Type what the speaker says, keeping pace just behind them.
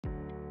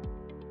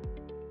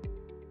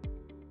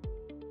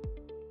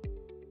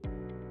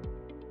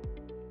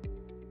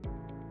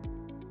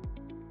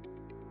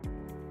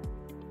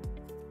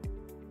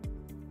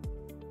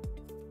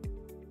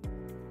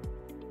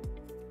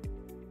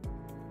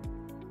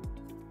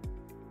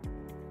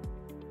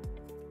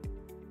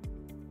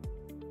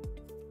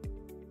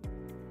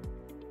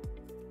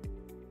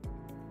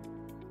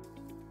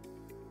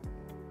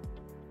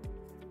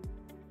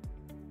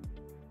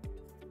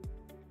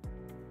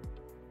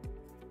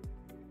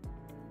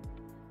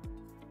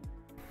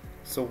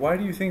So why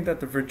do you think that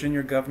the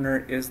Virginia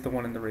governor is the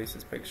one in the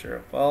racist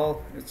picture?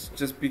 Well, it's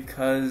just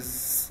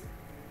because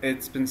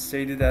it's been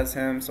stated as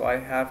him, so I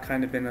have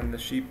kind of been in the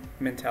sheep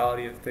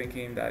mentality of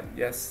thinking that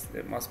yes,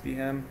 it must be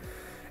him.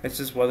 It's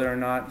just whether or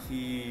not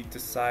he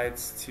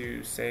decides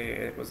to say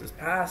it was his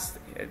past,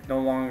 it no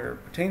longer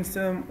pertains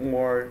to him,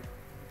 or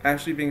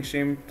actually being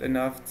shamed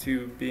enough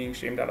to being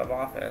shamed out of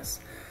office.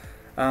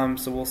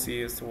 So we'll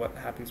see as to what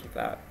happens with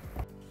that.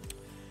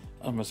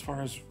 As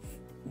far as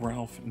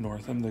Ralph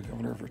Northam, the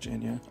governor of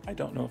Virginia, I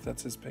don't know if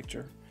that's his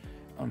picture.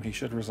 He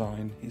should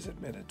resign. He's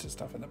admitted to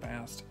stuff in the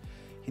past.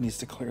 He needs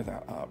to clear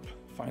that up,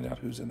 find out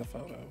who's in the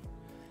photo,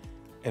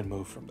 and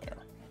move from there.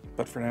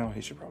 But for now,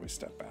 he should probably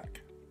step back.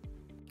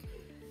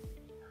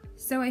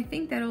 So I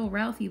think that old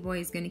Ralphie boy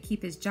is going to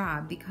keep his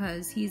job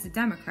because he's a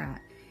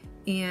Democrat.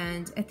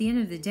 And at the end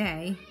of the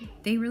day,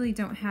 they really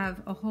don't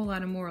have a whole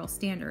lot of moral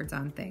standards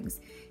on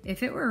things.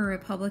 If it were a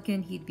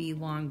Republican, he'd be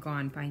long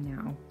gone by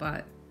now.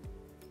 But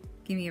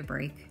give me a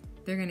break.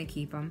 They're going to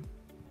keep him.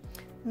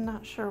 I'm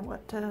not sure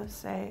what to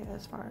say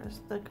as far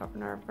as the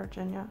governor of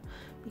Virginia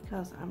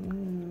because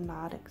I'm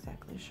not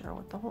exactly sure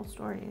what the whole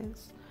story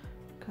is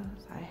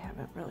because I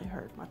haven't really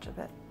heard much of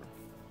it.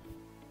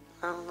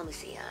 Let me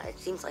see. It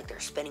seems like they're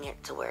spinning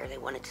it to where they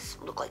want it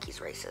to look like he's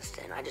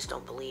racist, and I just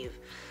don't believe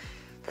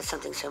that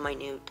something so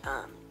minute,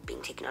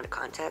 being taken out of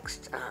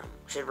context,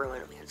 should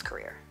ruin a man's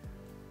career.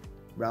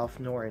 Ralph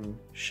Northam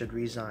should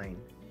resign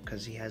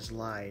because he has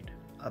lied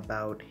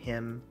about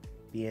him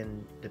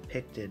being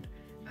depicted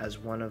as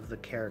one of the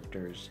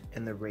characters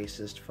in the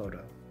racist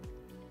photo.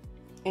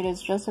 It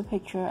is just a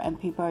picture and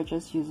people are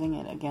just using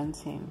it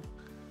against him.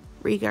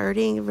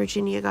 Regarding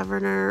Virginia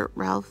Governor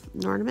Ralph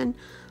Northam,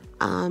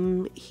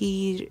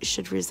 he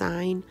should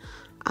resign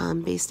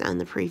based on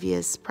the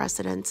previous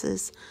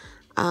precedences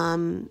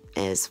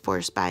as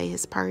forced by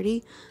his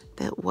party,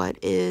 that what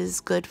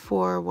is good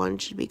for one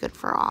should be good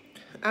for all.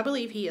 I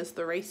believe he is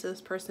the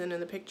racist person in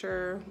the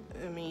picture.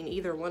 I mean,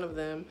 either one of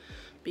them,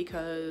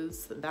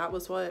 because that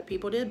was what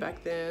people did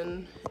back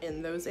then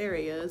in those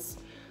areas.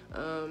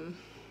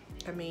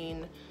 I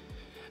mean,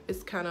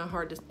 it's kind of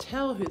hard to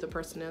tell who the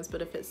person is,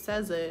 but if it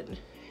says it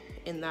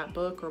in that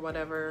book or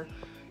whatever,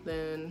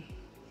 then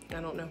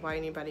I don't know why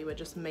anybody would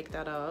just make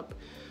that up.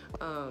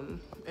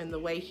 And the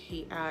way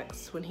he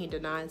acts when he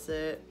denies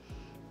it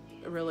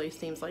really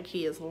seems like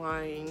he is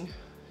lying.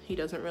 He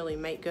doesn't really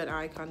make good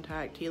eye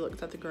contact. He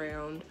looks at the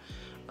ground,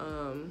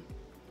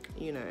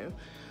 you know.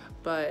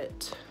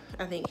 But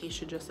I think he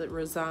should just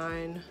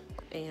resign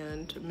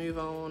and move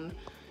on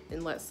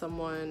and let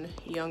someone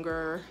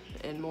younger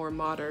and more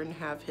modern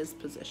have his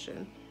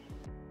position.